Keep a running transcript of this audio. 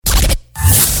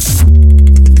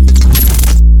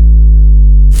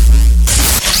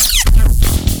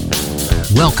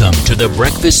Welcome to the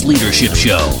Breakfast Leadership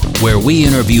Show, where we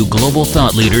interview global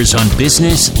thought leaders on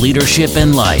business, leadership,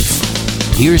 and life.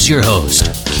 Here's your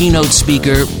host, keynote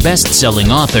speaker,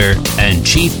 best-selling author, and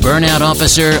chief burnout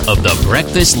officer of the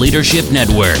Breakfast Leadership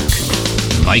Network,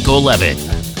 Michael Levitt.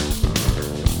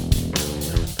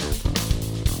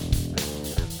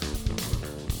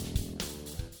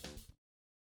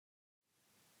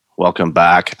 Welcome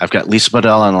back. I've got Lisa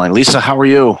Bodell online. Lisa, how are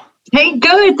you? Hey,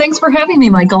 good. Thanks for having me,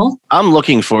 Michael. I'm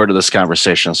looking forward to this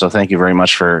conversation, so thank you very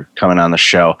much for coming on the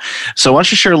show. So why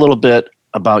don't you share a little bit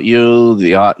about you,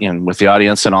 with the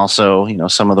audience, and also,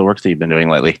 some of the work that you've been doing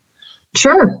lately?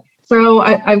 Sure. So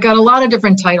I've got a lot of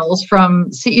different titles, from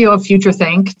CEO of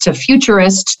FutureThink to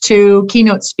futurist to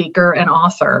keynote speaker and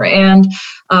author. And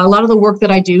a lot of the work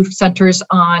that I do centers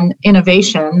on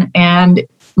innovation and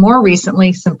more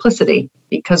recently, simplicity,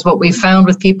 because what we found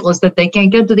with people is that they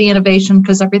can't get to the innovation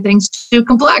because everything's too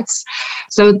complex.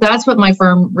 So that's what my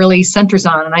firm really centers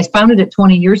on. And I founded it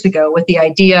 20 years ago with the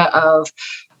idea of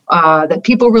that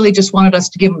people really just wanted us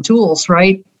to give them tools,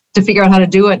 right, to figure out how to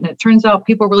do it. And it turns out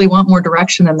people really want more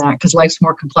direction than that because life's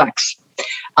more complex.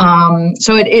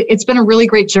 So it's been a really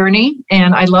great journey.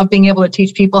 And I love being able to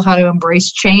teach people how to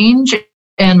embrace change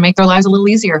and make their lives a little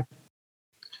easier.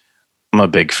 I'm a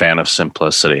big fan of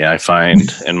simplicity. I find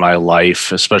in my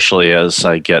life, especially as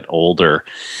I get older,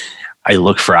 I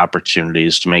look for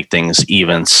opportunities to make things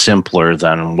even simpler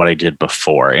than what I did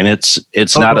before. And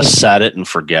it's not a set it and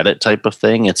forget it type of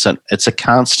thing. It's a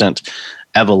constant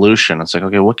evolution. It's like,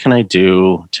 okay, what can I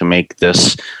do to make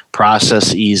this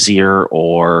process easier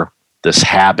or this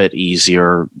habit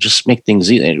easier, just make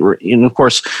things easy. And of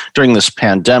course, during this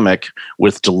pandemic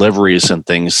with deliveries and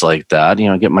things like that,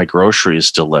 I get my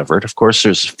groceries delivered. Of course,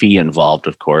 there's a fee involved,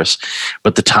 of course,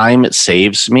 but the time it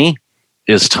saves me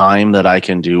is time that I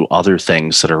can do other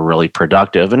things that are really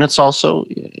productive. And it's also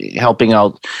helping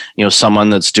out, someone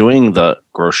that's doing the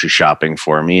grocery shopping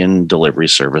for me and delivery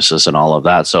services and all of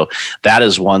that. So that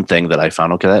is one thing that I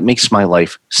found, okay, that makes my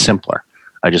life simpler.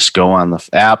 I just go on the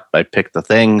app, I pick the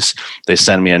things, they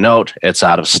send me a note, it's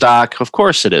out of stock. Of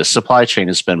course it is. Supply chain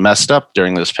has been messed up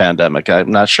during this pandemic.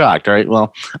 I'm not shocked, right?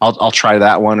 Well, I'll try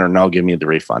that one, or no, give me the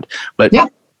refund. But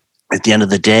At the end of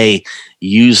the day,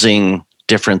 using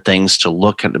different things to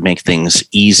look and to make things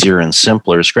easier and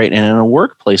simpler is great. And in a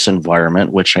workplace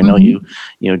environment, which I know you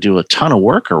do a ton of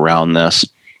work around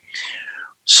this,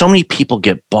 so many people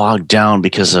get bogged down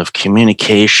because of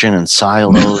communication and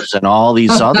silos and all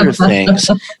these other things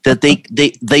that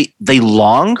they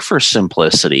long for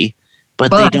simplicity,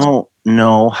 but they don't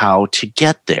know how to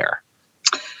get there.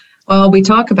 Well, we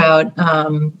talk about,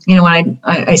 when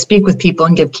I speak with people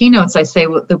and give keynotes, I say,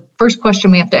 well, the first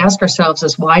question we have to ask ourselves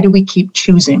is, why do we keep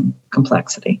choosing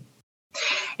complexity?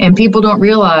 And people don't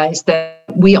realize that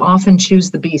we often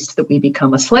choose the beast that we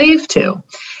become a slave to.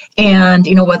 And,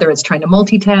 whether it's trying to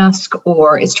multitask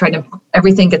or it's trying to,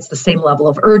 everything gets the same level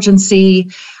of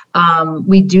urgency.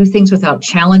 We do things without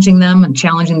challenging them and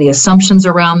challenging the assumptions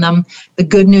around them. The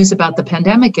good news about the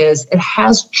pandemic is it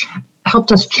has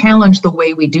helped us challenge the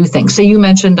way we do things. So you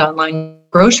mentioned online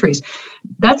groceries.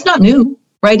 That's not new,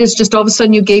 right? It's just all of a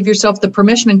sudden you gave yourself the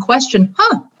permission and question,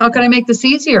 how can I make this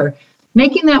easier?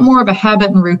 Making that more of a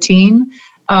habit and routine,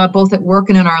 both at work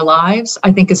and in our lives,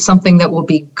 I think is something that will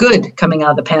be good coming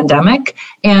out of the pandemic.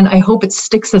 And I hope it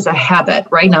sticks as a habit,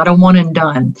 right? Not a one and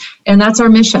done. And that's our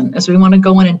mission, is we want to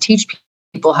go in and teach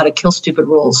people how to kill stupid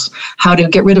rules, how to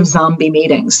get rid of zombie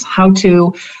meetings, how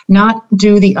to not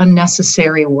do the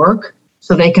unnecessary work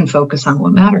so they can focus on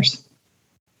what matters.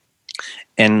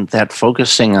 And that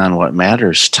focusing on what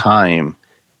matters time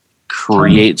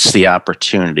creates the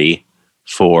opportunity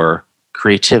for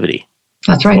creativity.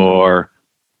 That's right. Or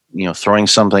throwing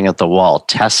something at the wall,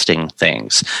 testing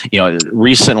things.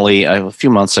 Recently, a few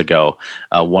months ago,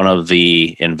 one of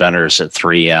the inventors at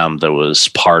 3M that was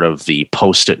part of the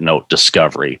Post-it note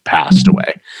discovery passed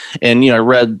away. And, I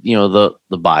read, the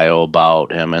bio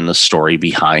about him and the story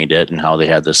behind it and how they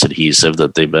had this adhesive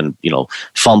that they've been,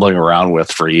 fumbling around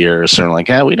with for years. And like,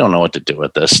 we don't know what to do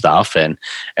with this stuff. And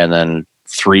then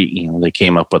they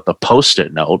came up with the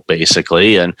Post-it note,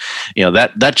 basically, and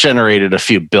that generated a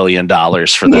few $1 billion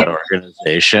for that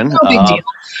organization. No big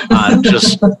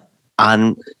deal.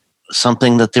 on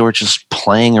something that they were just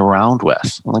playing around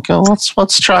with. I'm like,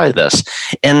 let's try this,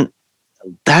 and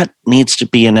that needs to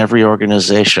be in every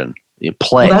organization. You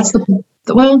play.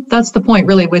 Well, that's the point,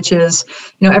 really, which is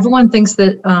everyone thinks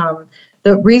that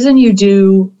the reason you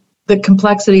do the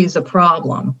complexity is a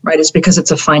problem, right, is because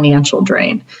it's a financial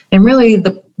drain. And really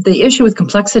the issue with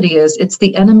complexity is it's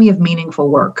the enemy of meaningful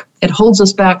work. It holds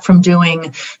us back from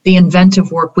doing the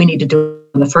inventive work we need to do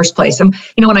in the first place. And,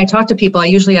 when I talk to people, I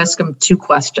usually ask them two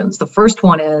questions. The first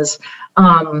one is,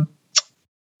 when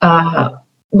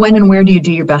and where do you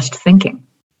do your best thinking?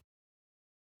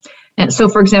 And so,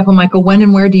 for example, Michael, when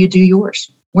and where do you do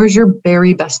yours? Where's your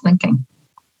very best thinking?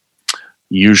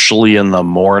 Usually in the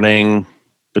morning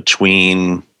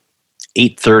between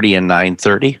 8:30 and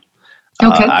 9:30.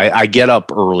 Okay. I get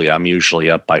up early. I'm usually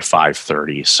up by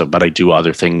 5:30. But I do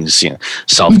other things,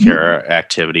 self-care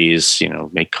activities,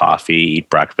 make coffee, eat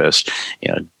breakfast,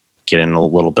 get in a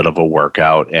little bit of a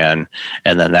workout. And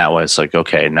then that way it's like,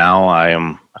 okay, now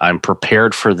I'm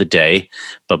prepared for the day.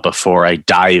 But before I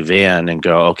dive in and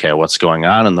go, okay, what's going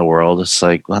on in the world? It's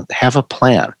like, well, have a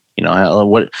plan.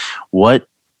 What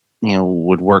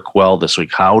would work well this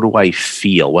week? How do I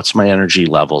feel? What's my energy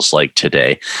levels like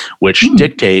today? Which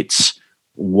dictates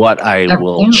what I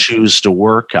will choose to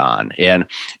work on. And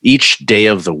each day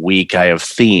of the week I have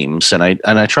themes, and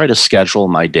I try to schedule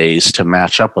my days to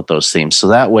match up with those themes. So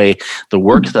that way the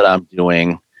work that I'm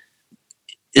doing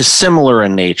is similar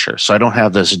in nature. So I don't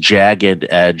have this jagged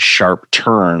edge, sharp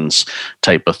turns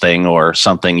type of thing, or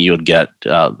something you would get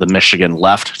the Michigan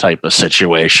left type of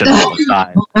situation all the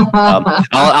time.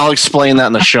 I'll explain that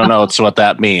in the show notes what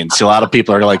that means. A lot of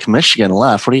people are like, Michigan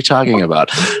left? What are you talking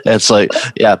about? It's like,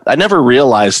 yeah, I never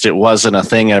realized it wasn't a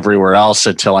thing everywhere else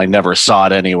until I never saw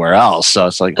it anywhere else. So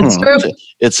it's like,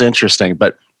 it's interesting.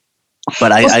 But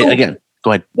I again,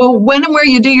 go ahead. Well, when and where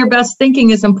you do your best thinking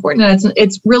is important.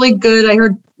 It's really good. I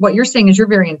heard what you're saying is you're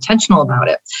very intentional about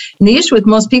it. And the issue with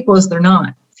most people is they're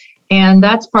not. And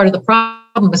that's part of the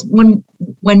problem is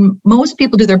when most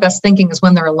people do their best thinking is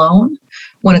when they're alone,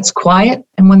 when it's quiet,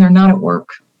 and when they're not at work.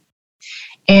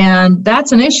 And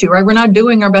that's an issue, right? We're not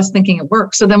doing our best thinking at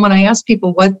work. So then when I ask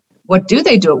people what do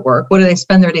they do at work? What do they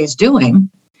spend their days doing?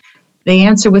 They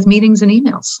answer with meetings and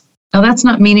emails. Now, that's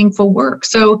not meaningful work.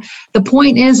 So the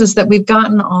point is that we've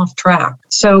gotten off track.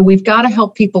 So we've got to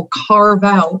help people carve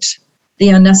out the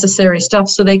unnecessary stuff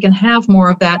so they can have more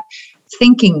of that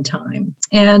thinking time.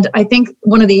 And I think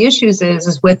one of the issues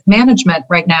is with management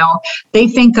right now, they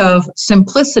think of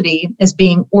simplicity as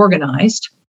being organized.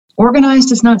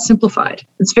 Organized is not simplified.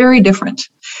 It's very different.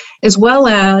 As well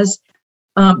as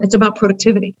it's about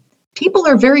productivity. People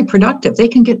are very productive. They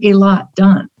can get a lot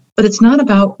done. But it's not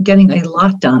about getting a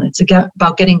lot done. It's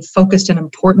about getting focused and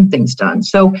important things done.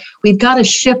 So we've got to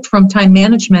shift from time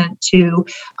management to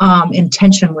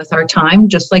intention with our time,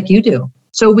 just like you do.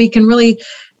 So we can really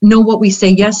know what we say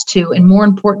yes to, and more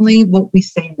importantly, what we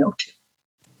say no to.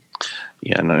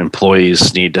 Yeah, and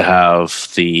employees need to have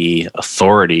the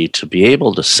authority to be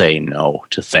able to say no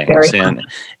to things.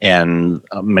 And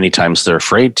many times they're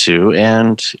afraid to.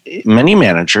 And many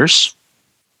managers,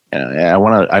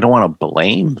 I don't want to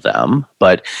blame them,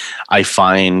 but I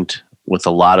find with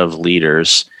a lot of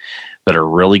leaders that are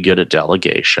really good at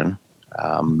delegation,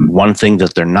 one thing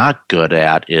that they're not good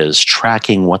at is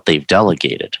tracking what they've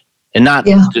delegated. And not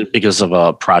because of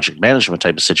a project management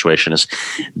type of situation, is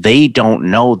they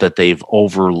don't know that they've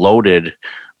overloaded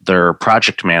their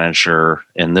project manager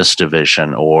in this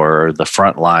division or the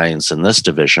front lines in this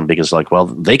division, because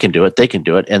they can do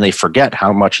it. And they forget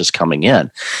how much is coming in,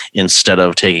 instead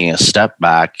of taking a step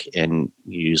back and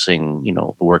using,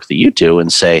 the work that you do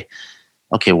and say,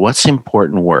 okay, what's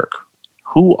important work?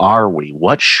 Who are we?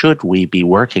 What should we be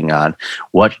working on?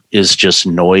 What is just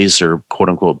noise or quote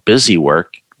unquote busy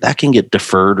work that can get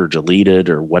deferred or deleted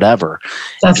or whatever?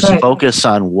 That's just right. Focus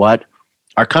on what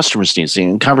our customers need.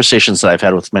 In conversations that I've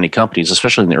had with many companies,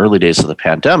 especially in the early days of the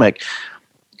pandemic,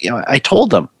 I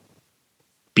told them,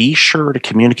 be sure to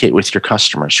communicate with your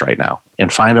customers right now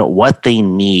and find out what they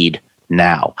need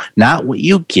now, not what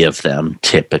you give them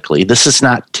typically. This is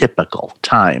not typical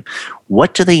time.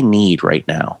 What do they need right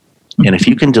now? And if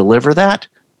you can deliver that,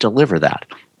 deliver that.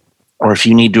 Or if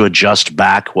you need to adjust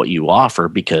back what you offer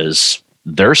because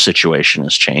their situation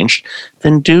has changed,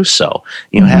 then do so.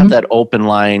 Have that open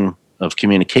line of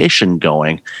communication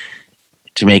going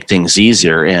to make things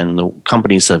easier. And the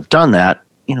companies that have done that,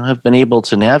 have been able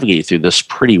to navigate through this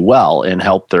pretty well and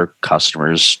help their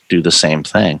customers do the same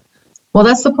thing. Well,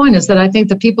 that's the point, is that I think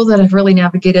the people that have really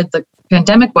navigated the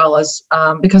pandemic well is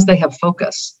because they have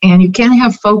focus. And you can't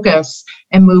have focus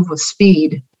and move with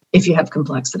speed if you have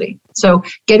complexity. So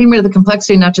getting rid of the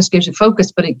complexity not just gives you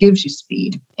focus, but it gives you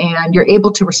speed. And you're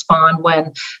able to respond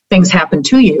when things happen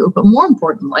to you. But more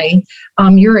importantly,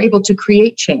 you're able to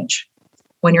create change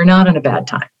when you're not in a bad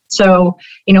time. So,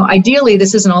 ideally,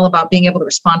 this isn't all about being able to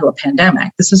respond to a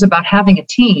pandemic. This is about having a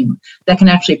team that can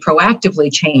actually proactively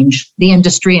change the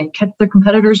industry and catch their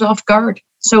competitors off guard.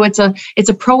 So it's a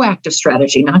proactive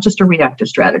strategy, not just a reactive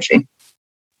strategy.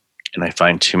 And I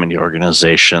find too many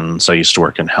organizations. I used to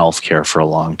work in healthcare for a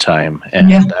long time,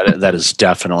 and that is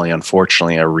definitely,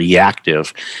 unfortunately, a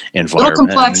reactive environment. Little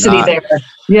complexity there,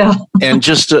 yeah, and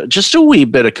just a wee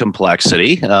bit of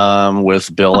complexity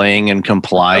with billing and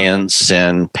compliance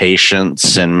and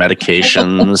patients and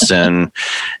medications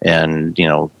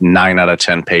and 9 out of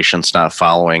 10 patients not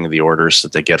following the orders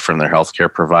that they get from their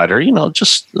healthcare provider.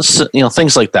 Just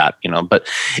things like that. But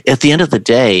at the end of the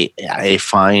day, I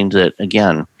find that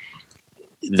again,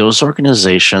 those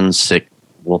organizations that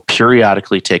will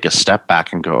periodically take a step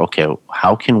back and go, okay,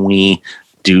 how can we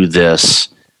do this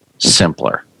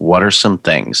simpler? What are some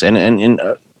things? And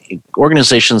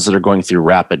organizations that are going through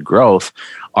rapid growth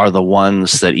are the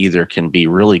ones that either can be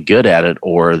really good at it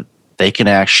or they can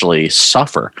actually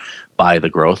suffer by the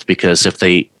growth, because if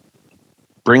they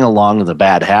bring along the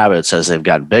bad habits as they've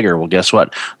gotten bigger, well, guess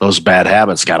what? Those bad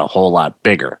habits got a whole lot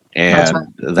bigger.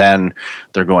 And then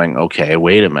they're going, okay,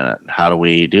 wait a minute. How do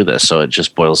we do this? So it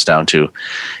just boils down to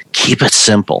keep it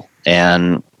simple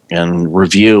and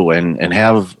review and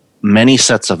have many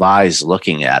sets of eyes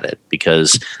looking at it,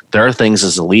 because there are things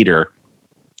as a leader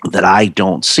that I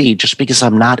don't see just because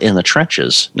I'm not in the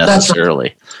trenches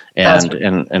necessarily.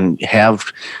 And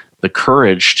have the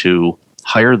courage to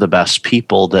hire the best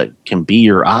people that can be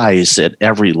your eyes at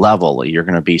every level. You're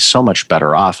going to be so much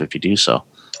better off if you do so.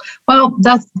 Well,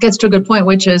 that gets to a good point,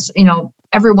 which is,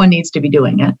 everyone needs to be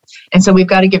doing it. And so we've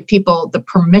got to give people the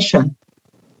permission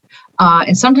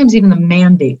and sometimes even the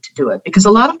mandate to do it, because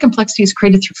a lot of complexity is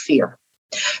created through fear.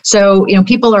 So,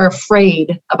 people are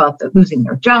afraid about losing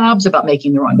their jobs, about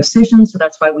making the wrong decisions. So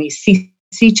that's why we see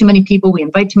too many people, we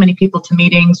invite too many people to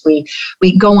meetings, we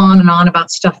go on and on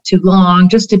about stuff too long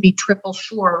just to be triple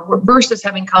sure, versus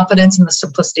having confidence in the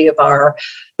simplicity of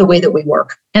the way that we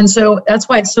work. And so that's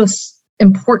why it's so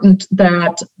important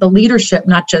that the leadership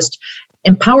not just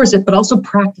empowers it, but also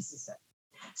practices it.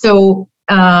 So,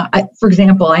 for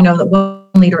example, I know that one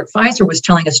leader at Pfizer was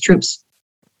telling his troops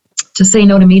to say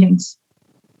no to meetings,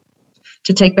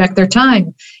 to take back their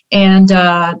time. And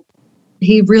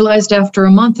he realized after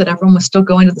a month that everyone was still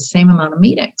going to the same amount of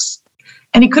meetings,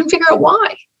 and he couldn't figure out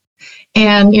why.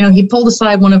 And, he pulled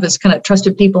aside one of his kind of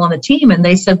trusted people on the team, and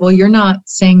they said, well, you're not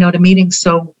saying no to meetings,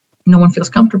 so no one feels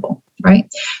comfortable, right?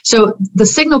 So the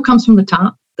signal comes from the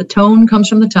top, the tone comes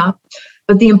from the top,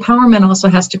 but the empowerment also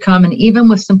has to come. And even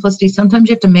with simplicity, sometimes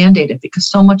you have to mandate it, because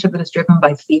so much of it is driven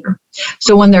by fear.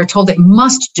 So when they're told they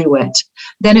must do it,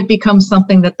 then it becomes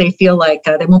something that they feel like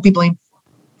they won't be blamed.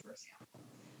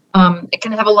 It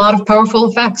can have a lot of powerful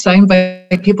effects. I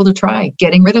invite people to try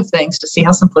getting rid of things to see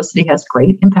how simplicity has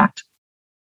great impact.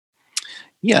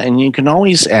 Yeah, and you can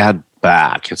always add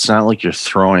back. It's not like you're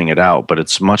throwing it out, but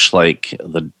it's much like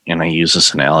and I use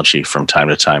this analogy from time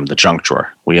to time, the junk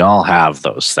drawer. We all have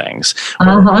those things.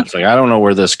 It's like, I don't know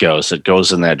where this goes. It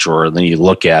goes in that drawer, and then you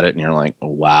look at it and you're like,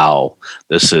 wow,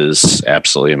 this is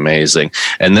absolutely amazing.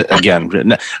 And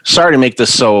again, sorry to make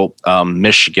this so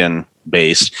Michigan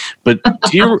based, but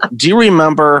do you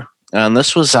remember, and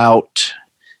this was out,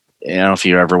 I don't know if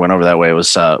you ever went over that way, it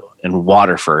was in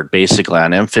Waterford, basically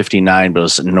on M59, but it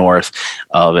was north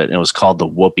of it, and it was called the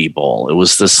Whoopie Bowl. It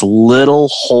was this little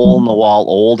hole-in-the-wall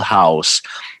old house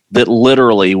that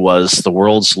literally was the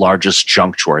world's largest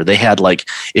junk drawer. They had, like,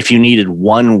 if you needed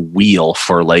one wheel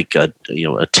for like a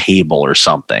table or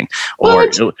something, or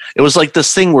it was like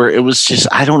this thing where it was just,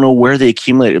 I don't know where they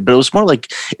accumulated, but it was more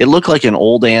like, it looked like an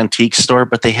old antique store,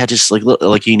 but they had just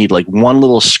like you need like one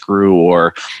little screw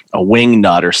or a wing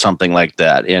nut or something like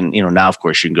that. And now of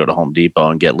course you can go to Home Depot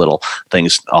and get little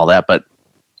things, all that, but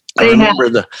I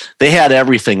remember they had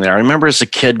everything there. I remember as a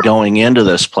kid going into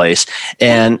this place,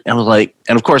 and I was like,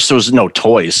 and of course there was no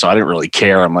toys, so I didn't really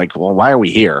care. I'm like, well, why are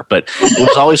we here? But it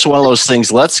was always one of those things.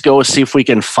 Let's go see if we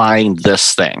can find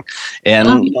this thing.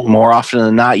 And more often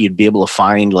than not, you'd be able to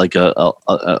find like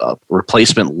a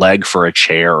replacement leg for a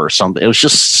chair or something. It was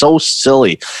just so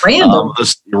silly,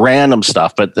 random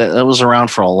stuff. But that was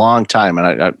around for a long time,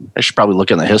 and I should probably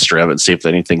look in the history of it and see if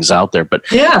anything's out there.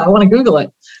 But yeah, I want to Google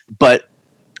it. But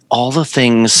all the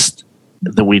things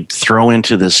that we'd throw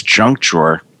into this junk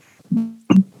drawer,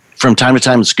 from time to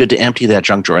time, it's good to empty that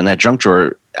junk drawer. And that junk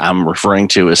drawer I'm referring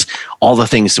to is all the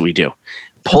things that we do.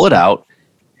 Pull it out,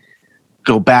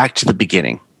 go back to the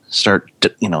beginning, start,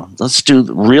 let's do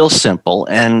real simple.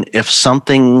 And if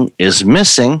something is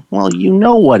missing, well, you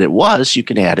know what it was, you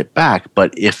can add it back.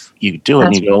 But if you do it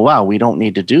and you go, wow, we don't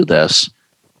need to do this.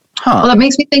 Well, that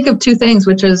makes me think of two things,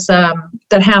 which is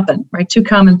that happen, right? Two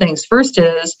common things. First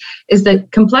is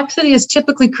that complexity is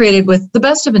typically created with the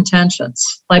best of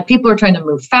intentions. Like people are trying to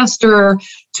move faster,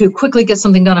 to quickly get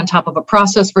something done on top of a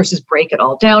process versus break it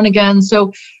all down again.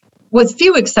 So with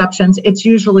few exceptions, it's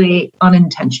usually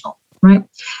unintentional, right?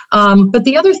 But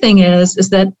the other thing is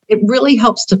that it really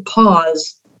helps to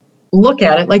pause, look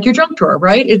at it like your junk drawer,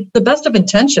 right? It's the best of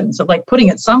intentions of like putting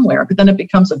it somewhere, but then it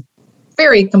becomes a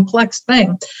very complex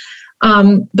thing.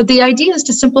 But the idea is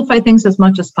to simplify things as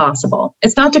much as possible.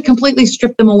 It's not to completely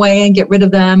strip them away and get rid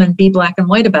of them and be black and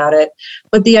white about it,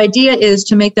 but the idea is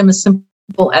to make them as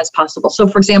simple as possible. So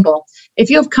for example, if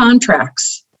you have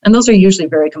contracts, and those are usually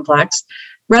very complex,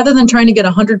 rather than trying to get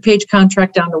a 100-page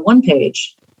contract down to 1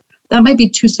 page, that might be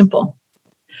too simple.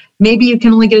 Maybe you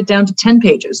can only get it down to 10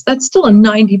 pages. That's still a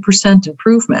 90%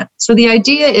 improvement. So the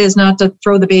idea is not to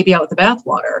throw the baby out with the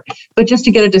bathwater, but just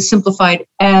to get it as simplified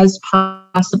as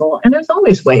possible. And there's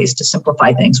always ways to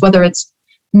simplify things, whether it's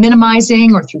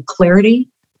minimizing or through clarity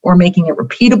or making it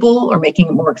repeatable or making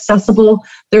it more accessible.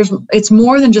 It's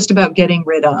more than just about getting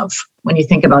rid of when you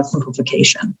think about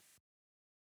simplification.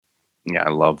 Yeah,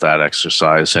 I love that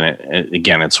exercise. And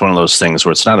again, it's one of those things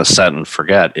where it's not a set and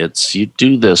forget. It's you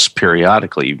do this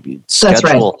periodically. You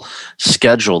schedule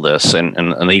this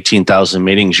and 18,000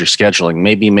 meetings you're scheduling,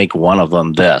 maybe make one of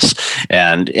them this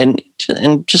and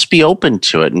just be open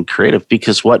to it and creative,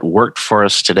 because what worked for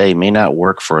us today may not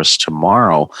work for us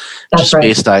tomorrow. That's just right.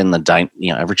 Based on the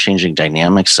ever-changing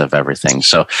dynamics of everything.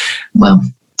 So, well,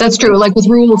 that's true. Like with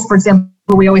rules, for example,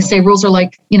 we always say rules are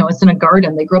like, it's in a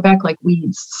garden. They grow back like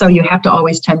weeds. So you have to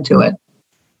always tend to it.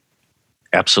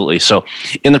 Absolutely. So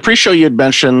in the pre-show, you had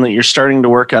mentioned that you're starting to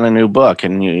work on a new book,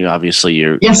 and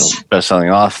you're yes. best-selling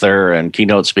author and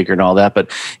keynote speaker and all that.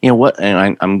 But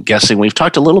and I'm guessing we've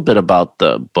talked a little bit about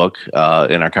the book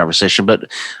in our conversation, but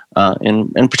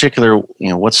in particular,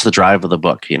 what's the drive of the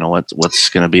book? What's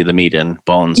going to be the meat and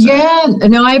bones? Yeah,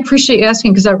 no, I appreciate you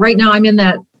asking, because right now I'm in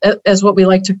that, as what we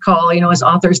like to call, as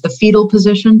authors, the fetal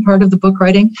position part of the book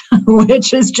writing,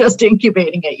 which is just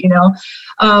incubating it,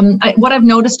 what I've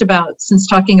noticed since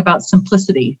talking about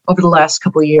simplicity over the last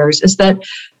couple of years is that,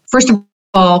 first of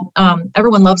all,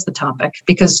 everyone loves the topic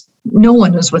because no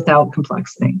one is without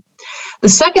complexity. The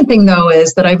second thing, though,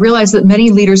 is that I realized that many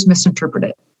leaders misinterpret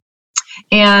it.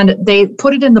 And they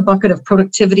put it in the bucket of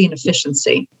productivity and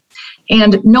efficiency.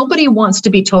 And nobody wants to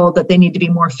be told that they need to be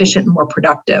more efficient and more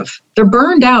productive. They're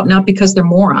burned out, not because they're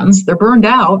morons. They're burned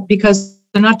out because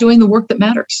they're not doing the work that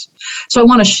matters. So I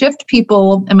want to shift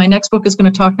people, and my next book is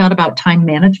going to talk not about time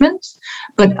management,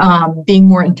 but being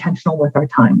more intentional with our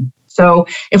time. So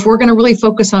if we're going to really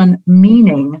focus on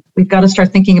meaning, we've got to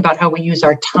start thinking about how we use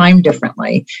our time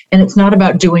differently. And it's not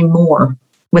about doing more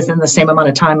within the same amount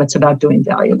of time. It's about doing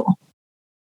valuable.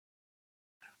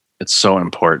 It's so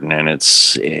important, and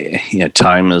it's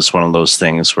time is one of those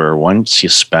things where once you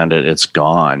spend it, it's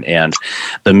gone. And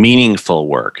the meaningful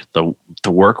work, the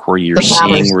work where you're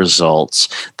seeing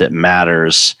results that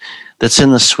matters, that's in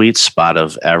the sweet spot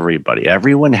of everybody.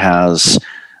 Everyone has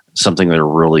something they're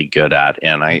really good at,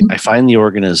 and I find the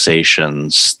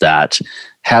organizations that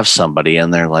have somebody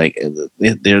and they're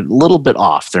a little bit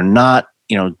off. They're not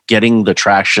getting the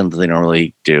traction that they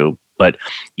normally do. But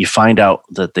you find out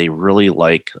that they really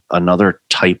like another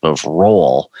type of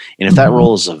role. And if that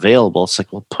role is available, it's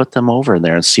like, well, put them over in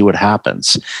there and see what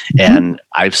happens. And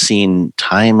I've seen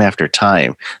time after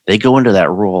time, they go into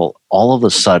that role, all of a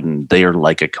sudden, they are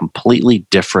like a completely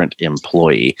different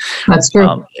employee. That's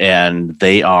true. And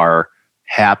they are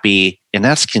happy, and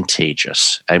that's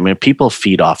contagious. I mean, people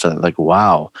feed off of it, like,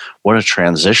 wow, what a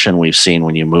transition we've seen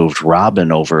when you moved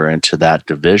Robin over into that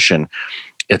division.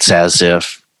 It's as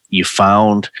if you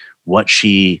found what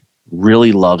she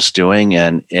really loves doing,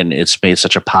 and it's made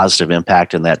such a positive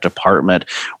impact in that department,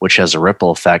 which has a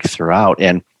ripple effect throughout.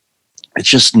 And it's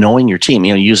just knowing your team,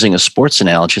 using a sports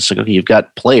analogy. It's like, okay, you've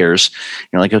got players,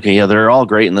 you're like, okay, yeah, they're all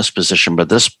great in this position, but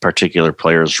this particular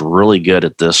player is really good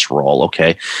at this role.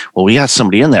 Okay, well, we got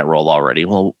somebody in that role already.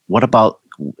 Well, what about,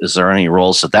 is there any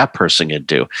roles that person could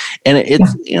do? And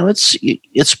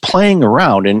it's playing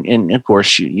around, and of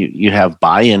course you have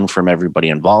buy-in from everybody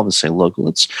involved and say, look,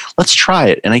 let's try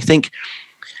it. And I think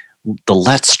the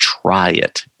let's try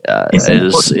it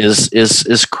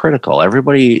is critical.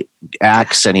 Everybody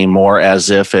acts anymore as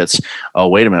if it's, oh,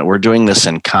 wait a minute, we're doing this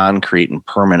in concrete and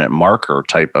permanent marker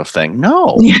type of thing.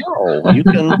 No,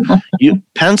 you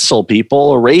pencil,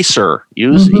 people, eraser,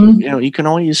 use, you can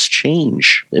always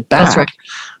change it back.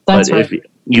 That's right. If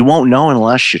you won't know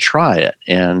unless you try it.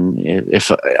 And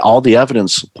if all the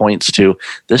evidence points to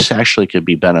this actually could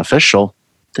be beneficial,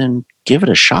 then give it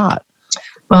a shot.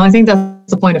 Well, I think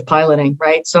that's the point of piloting,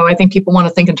 right? So I think people want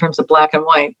to think in terms of black and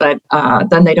white, but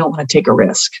then they don't want to take a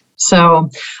risk. So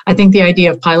I think the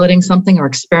idea of piloting something or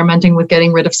experimenting with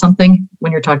getting rid of something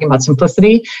when you're talking about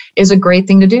simplicity is a great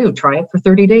thing to do. Try it for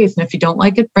 30 days. And if you don't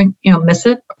like it, miss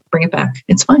it, bring it back.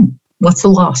 It's fine. What's the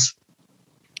loss?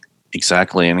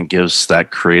 Exactly. And it gives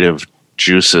that creative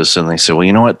juices. And they say, well,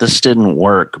 you know what? This didn't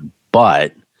work,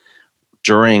 but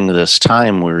during this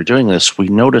time we were doing this, we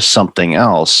noticed something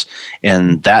else,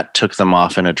 and that took them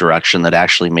off in a direction that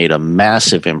actually made a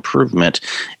massive improvement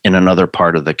in another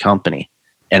part of the company.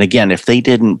 And again, if they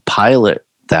didn't pilot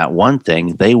that one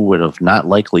thing, they would have not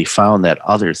likely found that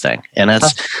other thing. And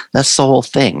that's the whole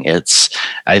thing. It's,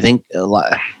 I think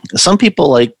some people,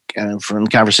 like from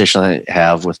the conversation I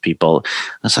have with people,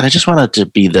 I said, I just want it to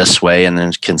be this way and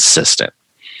then consistent.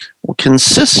 Well,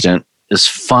 consistent is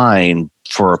fine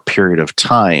for a period of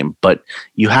time, but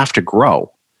you have to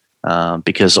grow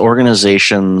because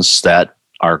organizations that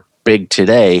are big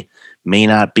today may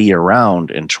not be around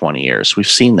in 20 years. We've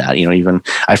seen that. Even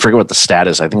I forget what the stat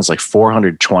is. I think it's like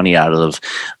 420 out of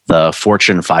the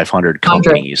Fortune 500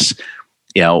 companies,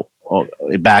 back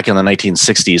in the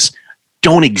 1960s,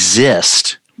 don't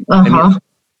exist. I mean,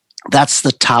 that's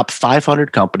the top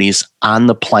 500 companies on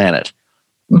the planet.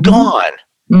 Mm-hmm. Gone.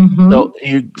 Mm-hmm. So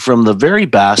from the very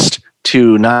best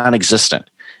to non-existent,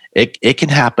 it can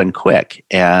happen quick.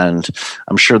 And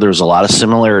I'm sure there's a lot of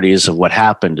similarities of what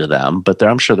happened to them, but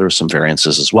I'm sure there were some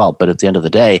variances as well. But at the end of the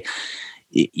day,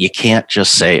 you can't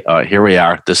just say, oh, here we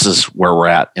are, this is where we're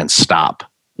at, and stop.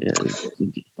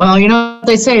 Well,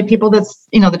 they say people that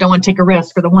don't want to take a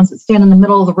risk are the ones that stand in the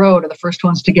middle of the road are the first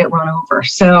ones to get run over.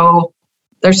 So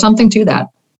there's something to that.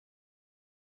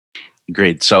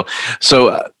 Agreed. So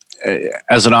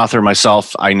as an author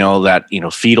myself, I know that,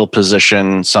 fetal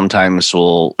position sometimes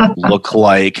will look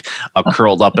like a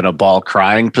curled up in a ball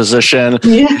crying position.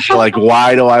 Yeah. Like,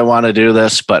 why do I want to do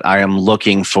this? But I am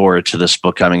looking forward to this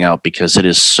book coming out because it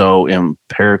is so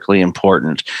empirically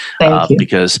important.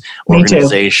 Because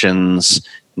organizations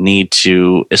need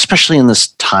to, especially in this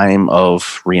time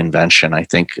of reinvention, I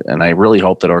think, and I really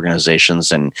hope that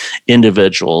organizations and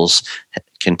individuals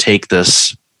can take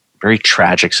this very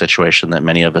tragic situation that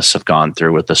many of us have gone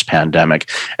through with this pandemic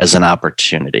as an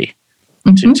opportunity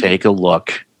to take a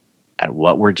look at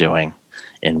what we're doing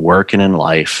in work and in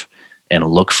life and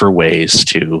look for ways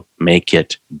to make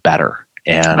it better.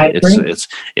 And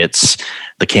it's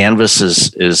the canvas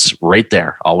is right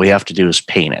there. All we have to do is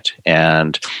paint it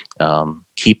and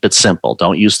keep it simple.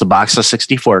 Don't use the box of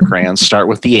 64 crayons. Start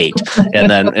with the 8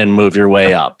 and move your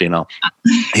way up.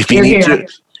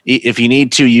 If you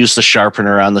need to use the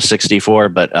sharpener on the 64,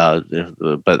 but other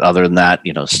than that,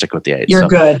 stick with the 8. You're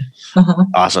good. Uh-huh.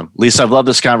 Awesome. Lisa, I've loved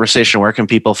this conversation. Where can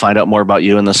people find out more about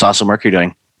you and this awesome work you're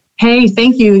doing? Hey,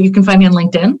 thank you. You can find me on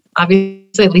LinkedIn,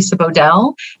 obviously Lisa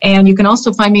Bodell. And you can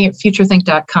also find me at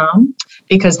futurethink.com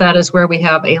because that is where we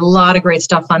have a lot of great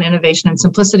stuff on innovation and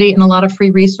simplicity and a lot of free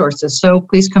resources. So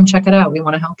please come check it out. We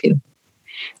want to help you.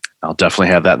 I'll definitely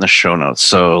have that in the show notes.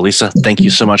 So, Lisa, thank you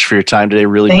so much for your time today.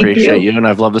 Really appreciate you, and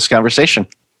I've loved this conversation.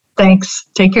 Thanks.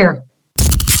 Take care.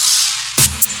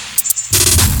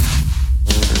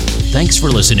 Thanks for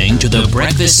listening to the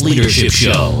Breakfast Leadership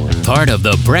Show, part of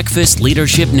the Breakfast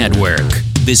Leadership Network.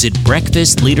 Visit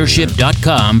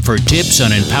breakfastleadership.com for tips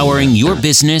on empowering your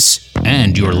business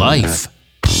and your life.